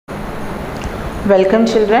Welcome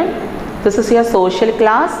children, this is your social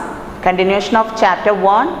class, continuation of chapter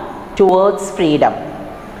 1 towards freedom.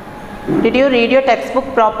 Did you read your textbook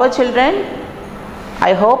proper children?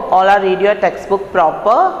 I hope all are read your textbook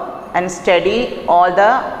proper and study all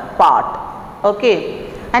the part. Okay,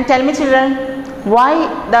 and tell me children, why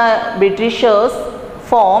the Britishers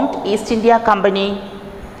formed East India Company?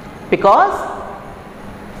 Because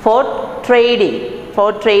for trading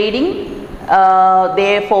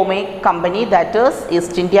they form a company, that is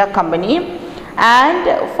East India Company.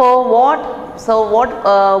 And for what? So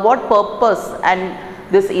what purpose and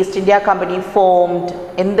this East India Company formed?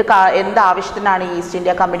 In the Avishtanani East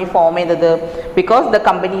India Company formed because the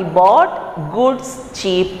company bought goods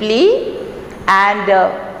cheaply and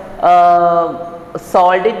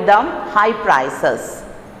sold it them high prices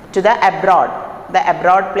to the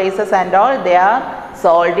abroad places and all. They are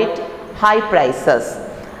sold it high prices.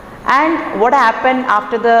 And what happened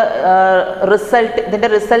after the result? The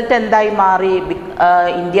result endai mari,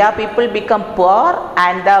 India people become poor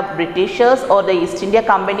and the Britishers or the East India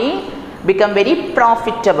Company become very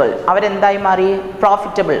profitable. Avaru endai mari?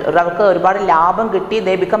 Profitable. Avarku ഒരുപാട് ലാഭം കിട്ടി.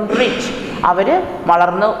 They become rich. Avaru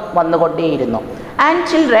വളർന്നു വന്നുകൊണ്ടേയിരുന്നു. And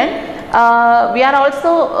children, we are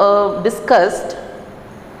also discussed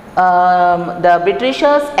the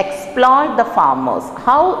Britishers exploit the farmers.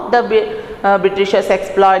 How the Britishers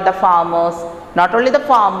exploit the farmers? Not only the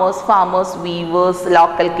farmers, weavers,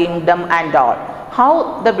 local kingdom and all. How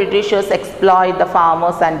the Britishers exploit the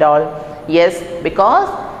farmers and all? Yes, because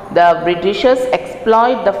the Britishers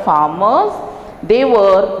exploit the farmers.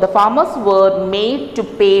 The farmers were made to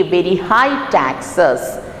pay very high taxes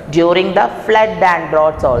during the flood and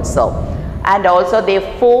droughts also. And also they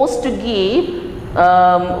forced to give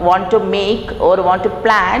want to make or want to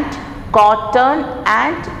plant cotton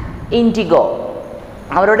and indigo.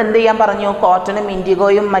 അവരോട് എന്ത് ചെയ്യാൻ പറഞ്ഞു? കോട്ടണും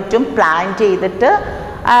ഇൻഡിഗോയും മറ്റും plant ചെയ്തിട്ട്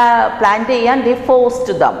they forced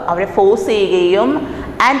them. അവരെ force ചെയ്യുകയും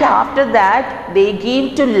and after that they give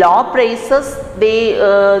to low prices. They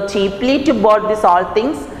cheaply to bought these all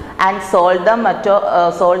things and sold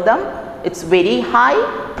them it's very high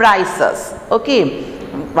prices. Okay,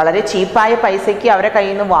 വളരെ ചീപ്പായ പൈസയ്ക്ക് അവരെ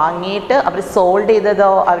കയ്യിൽ നിന്ന് വാങ്ങിയിട്ട് അവർ സോൾഡ് ചെയ്തതോ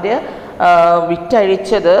അവർ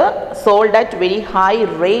വിറ്റഴിച്ചത് sold at very high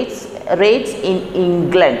rates in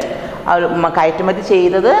England. അവർ കയറ്റുമതി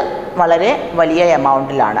ചെയ്തത് വളരെ വലിയ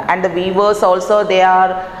എമൗണ്ടിലാണ്. And the weavers also they are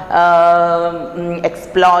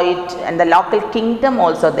exploit, and the local kingdom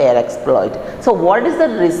also they are exploit. So what is the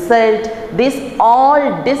result? This all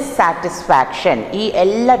dissatisfaction,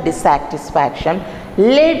 dissatisfaction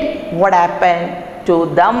led what happened to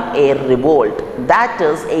them a revolt, that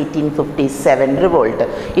is 1857 revolt.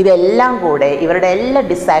 ഇതെല്ലാം കൂടെ ഇവരുടെ എല്ലാ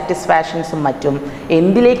ഡിസാറ്റിസ്ഫാക്ഷൻസും മറ്റും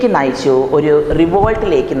എന്തിലേക്ക് നയിച്ചു? ഒരു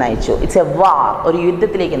റിവോൾട്ടിലേക്ക് നയിച്ചു. It's a war, ഒരു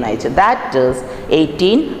യുദ്ധത്തിലേക്ക് നയിച്ചു. That is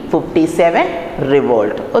 1857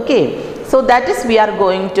 revolt. Okay, so that is we are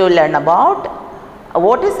going to learn about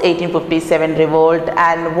what is 1857 revolt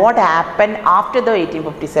and what happened after the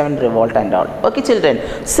 1857 revolt and all. Okay children,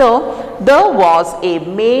 so there was a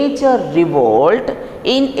major revolt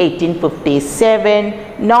in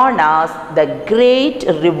 1857 known as the Great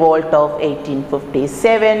Revolt of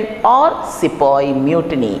 1857 or Sepoy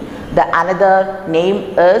Mutiny. The another name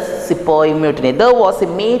is Sepoy Mutiny. There was a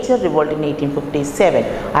major revolt in 1857.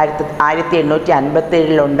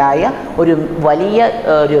 1857 ഉണ്ടായ ഒരു വലിയ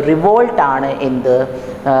ഒരു റിവോൾട്ടാണ് എന്ത്?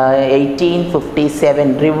 1857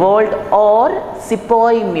 revolt or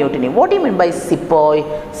Sepoy Mutiny. What do you mean by Sepoy?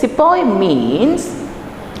 Sepoy means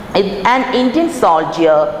an Indian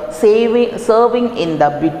soldier serving in the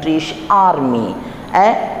British army.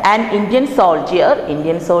 An Indian soldier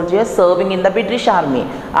serving in the British army.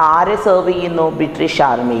 ആരെ serve ചെയ്യുന്നു? British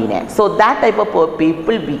army. So that type of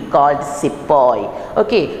people we called Sepoy.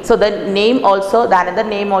 Okay, so the another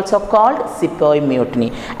name also called Sepoy Mutiny.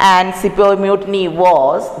 And Sepoy Mutiny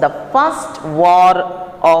was the first war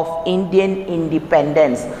of Indian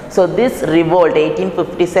independence. So this revolt,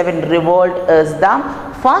 1857 revolt, is the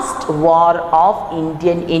first war of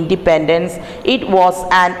Indian independence. It was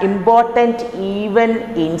an important event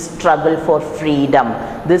in struggle for freedom.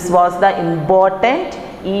 This was the important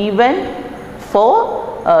event for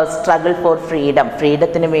struggle for freedom.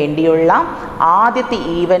 ഫ്രീഡത്തിന് വേണ്ടിയുള്ള ആദ്യത്തെ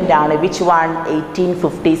event ആണ് which one?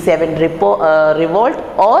 1857 revolt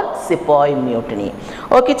or Sepoy Mutiny.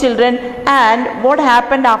 Okay children, and what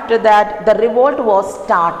happened after that? The revolt was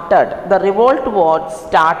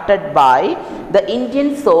started by the Indian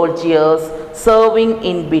soldiers serving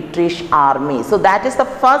in British army. So that is the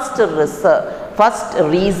first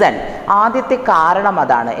reason. ആദ്യത്തെ കാരണം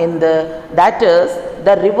അതാണ്. That is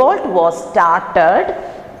the revolt was started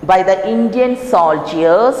by the Indian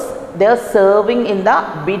soldiers they are serving in the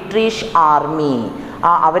British army.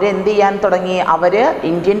 അവരെന്ത് ചെയ്യാൻ തുടങ്ങി, അവർ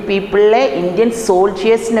Indian പീപ്പിളിലെ Indian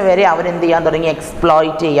സോൾജിയേഴ്സിന് വരെ അവരെന്ത് ചെയ്യാൻ തുടങ്ങി,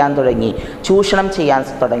 എക്സ്പ്ലോയിറ്റ് ചെയ്യാൻ തുടങ്ങി, ചൂഷണം ചെയ്യാൻ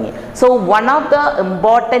തുടങ്ങി. So one of the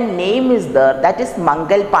important name is there, that is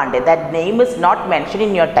Mangal Pandey. That name is not mention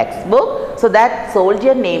in your text book. So that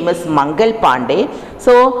soldier name is Mangal Pandey.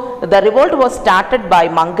 So the revolt was started by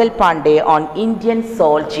Mangal Pandey on Indian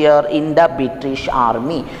soldier in the British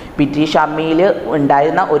army. British army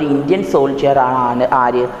ഉണ്ടായിരുന്ന ഒരു Indian soldier ആണ്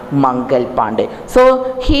ആര്, Mangal Pandey. So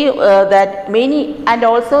he that many, and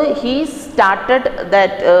also he started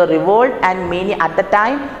that revolt, and many at the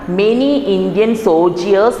time many Indian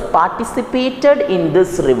soldiers participated in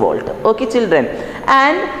this revolt. Okay children,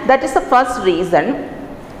 and that is the first reason.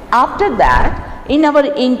 After that, in our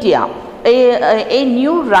India, a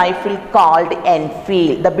new rifle called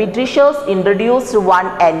Enfield. The Britishers introduced one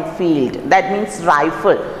Enfield, that means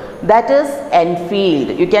rifle. That is Enfield.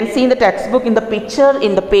 You can see in the textbook, in the picture,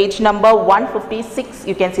 in the page number 156,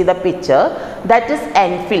 you can see the picture. That is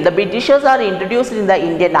Enfield. The Britishers are introduced in the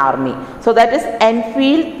Indian army. So that is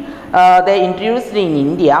Enfield. They introduced in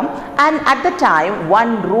India, and at the time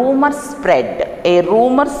one rumor spread. A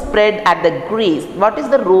rumor spread at the Greece. What is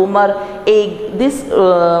the rumor? This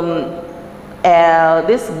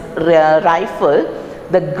rifle,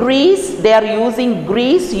 the grease, they are using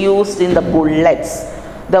grease used in the bullets.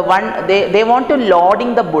 The one they want to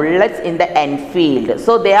loading the bullets in the Enfield.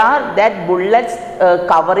 So they are that bullets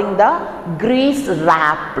covering the grease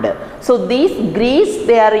wrapped. So these grease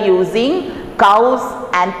they are using cows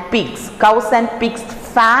and pigs. Cows and pigs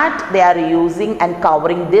fat they are using and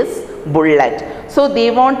covering this bullet. So they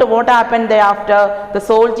want to, what happened thereafter, the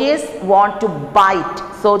soldiers want to bite.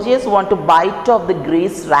 Soldiers want to bite of the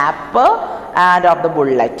grease wrapper and of the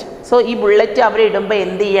bullet. So ഈ bullet അവർ ഇടുമ്പോൾ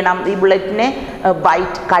എന്ത് ചെയ്യണം, ഈ ബുള്ളറ്റിനെ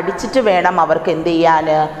byte കടിച്ചിട്ട് വേണം അവർക്ക് എന്ത് ചെയ്യാൻ,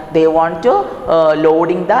 they want to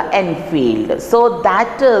loading the Enfield. So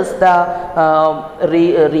that is the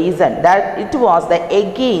reason that it was the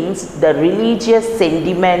against the religious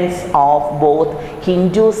sentiments of both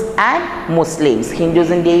Hindus and Muslims.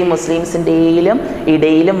 ഹിന്ദുസിൻ്റെയും മുസ്ലിംസിൻ്റെയും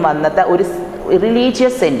ഇടയിലും വന്നത് ഒരു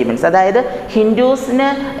റിലീജിയസ് സെൻറ്റിമെൻറ്റ്സ്. അതായത് ഹിന്ദുസിന്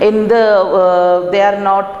എന്ത്, ദേ ആർ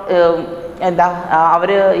നോട്ട് എന്താ,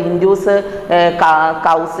 അവർ ഹിന്ദുസ്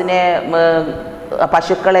കൗസിനെ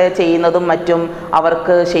പശുക്കളെ ചെയ്യുന്നതും മറ്റും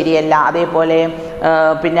അവർക്ക് ശരിയല്ല. അതേപോലെ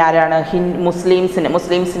പിന്നെ ആരാണ്,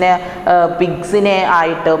 മുസ്ലിംസിനെ പിഗ്സിനെ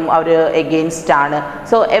ആയിട്ടും അവർ എഗെയിൻസ്റ്റ് ആണ്.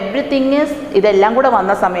 സോ എവ്രിതിങ് ഈസ്, ഇതെല്ലാം കൂടെ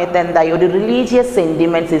വന്ന സമയത്ത് എന്തായി, ഒരു religious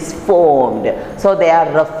sentiments is formed. So they are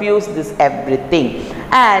refuse this everything,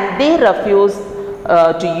 and they refuse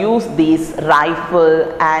to use these rifle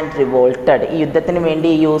and revolted. ഈ യുദ്ധത്തിന് വേണ്ടി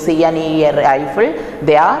യൂസ് ചെയ്യാൻ ഈ rifle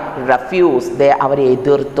they are refused, they അവരെ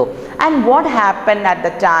എതിർത്തു. And what happened at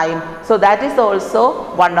the time, so that is also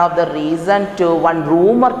one of the reason to one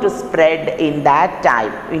rumor to spread in that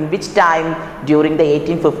time. In which time? During the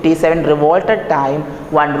 1857 revolted time,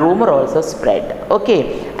 one rumor also spread. Okay,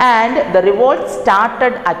 and the revolt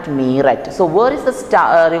started at Meerut. So where is the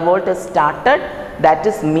revolt started? That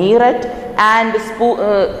is Meerut, and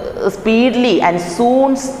speedily and soon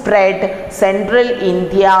spread central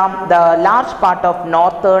India, the large part of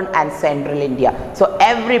northern and central India. So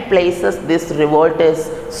every places this revolt is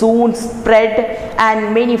soon spread, and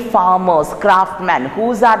many farmers, craftsmen,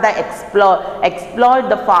 whose are the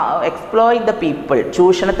exploit the people,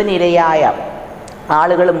 ചൂഷണത്തിന് ഇരയായ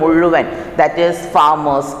ആളുകൾ മുഴുവൻ, that is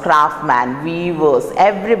farmers, craftsmen, weavers,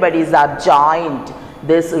 everybody's are joined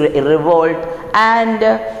this revolt. And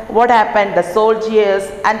what happened, the soldiers,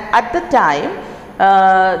 and at the time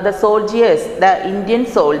the soldiers, the Indian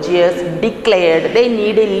soldiers declared they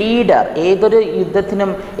need a leader. ഏതൊരു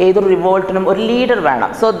യുദ്ധത്തിനും ഏതൊരു റിവോൾട്ടിനും ഒരു leader വേണം.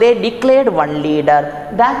 So they declared one leader,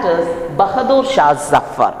 that is Bahadur Shah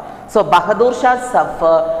Zafar. So Bahadur Shah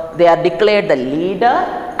Zafar, they are declared the leader,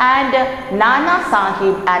 and Nana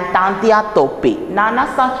Sahib and Tantia Topi. Nana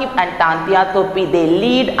Sahib and Tantia Topi, they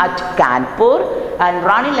lead at Kanpur, and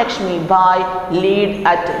Rani Lakshmi Bai lead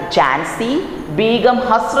at Jhansi. Begum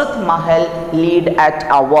Hasrat Mahal lead at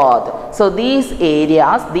Awadh. So these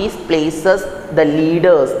areas, these places, the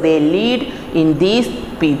leaders, they lead in these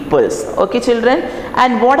peoples. Okay children,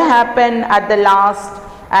 and what happened at the last,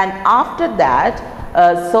 and after that,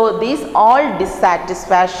 so these all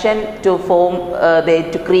dissatisfaction to form,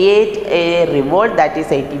 to create a revolt, that is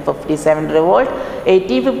 1857 revolt.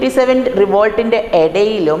 1857 revoltinte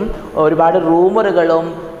ഇടയിലും ഒരുപാട് റൂമറുകളും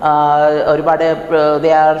ഒരുപാട്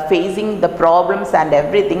they are facing the problems and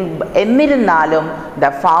everything. എന്നിരുന്നാലും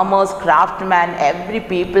the farmers, craftsmen, every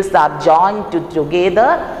peoples are joined together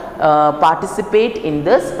participate in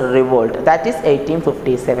this revolt, that is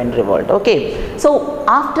 1857 revolt. Okay, so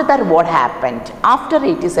after that what happened? After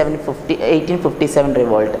 1857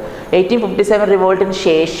 revolt, 1857 revoltinu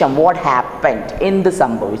shesham what happened? Endu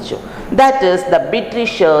sambhavichu? That is, the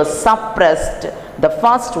Britishers suppressed the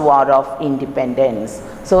first war of independence.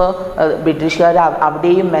 So Britishers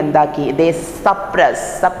avadeyum endaki, they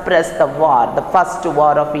suppress the war, the first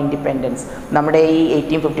war of independence. Nammade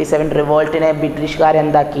 1857 revolt ne Britishkar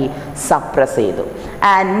endaki suppress cheyidu,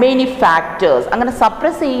 and many factors angane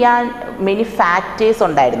suppress cheyan many factors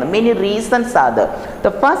undayirunnu, many reasons are there.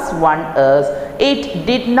 The first one is it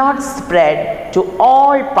did not spread to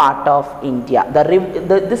all part of India.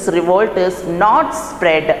 This revolt is not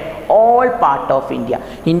spread all part of India.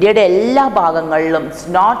 India's ella bhagangalilum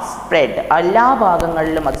not spread, ella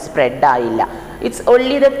bhagangalilum adu spread aayilla. It's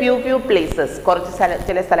only the few places, korchu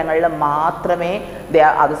chila sthalangalil maatrame they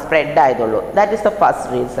are adu spread aayidullu. That is the first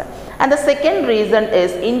reason. And the second reason is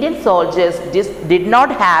Indian soldiers did not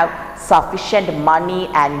have sufficient money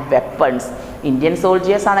and weapons. Indian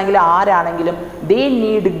soldiers ആണെങ്കിലും ആരാണെങ്കിലും they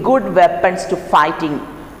need good weapons to fighting.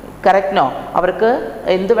 Correct? No, അവർക്ക്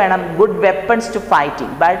എന്ത് വേണം? Good weapons to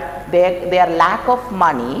fighting, but their lack of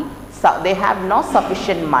money, so they have no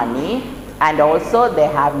sufficient money, and also they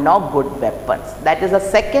have no good weapons. That is the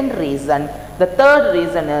second reason. The third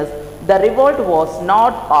reason is the revolt was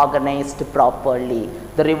not organized properly.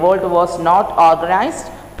 The revolt was not organized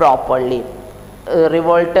properly.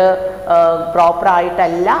 Revolt proper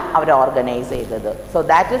ആയിട്ടല്ല അവർ organise ചെയ്തത്. So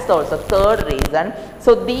that is also third reason.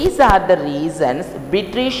 So these are the reasons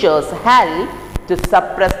Britishers helped to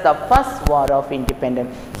suppress the first war of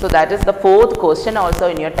independence. So that is the fourth question also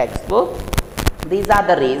in your textbook. These are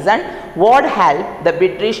the reasons what helped the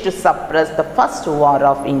British to suppress the first war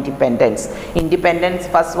of independence.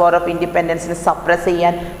 First war of independence ne suppress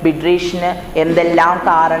cheyan British ne endellam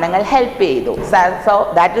kaaranangal help cheyidu. So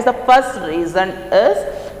that is the first reason is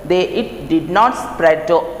it did not spread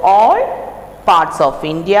to all parts of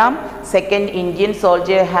India. Second, Indian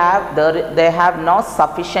soldiers they have no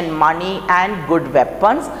sufficient money and good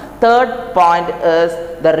weapons. Third point is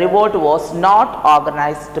the revolt was not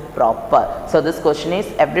organized proper. So this question is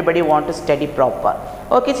everybody want to study proper.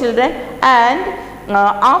 Okay children, and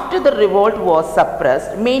after the revolt was suppressed,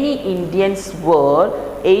 many Indians were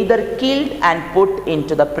either killed and put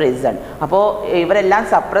into the prison. അപ്പോൾ ഇവരെല്ലാം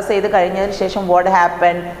suppress ചെയ്ത് കഴിഞ്ഞതിന് ശേഷം what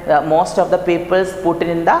happened? Most of the peoples put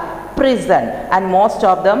in the prison, and most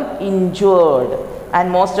of them injured, and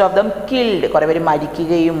most of them killed. കുറേ പേര്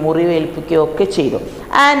മരിക്കുകയും മുറിവേൽപ്പിക്കുകയും ഒക്കെ ചെയ്തു.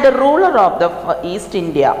 And the ruler of the East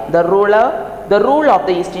India, the rule of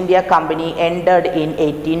the East India Company ended in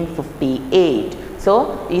 1858. So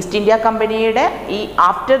East India Company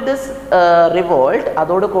after this revolt,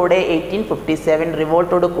 adodu kode 1857 revolt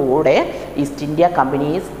odu kode East India Company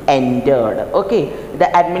is ended. Okay, the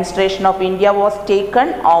administration of India was taken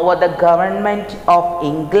over the government of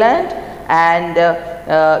England, and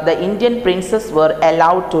the Indian princes were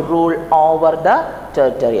allowed to rule over the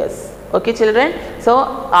territories. Okay children, so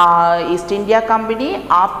East India Company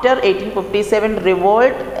after 1857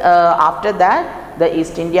 revolt, after that the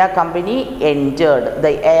East India Company entered.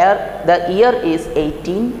 The year is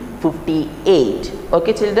 1858.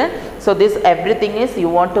 Okay children, so this everything is you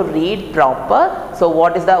want to read proper. So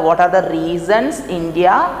what are the reasons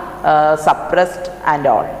India suppressed and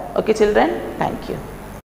all. Okay children, thank you.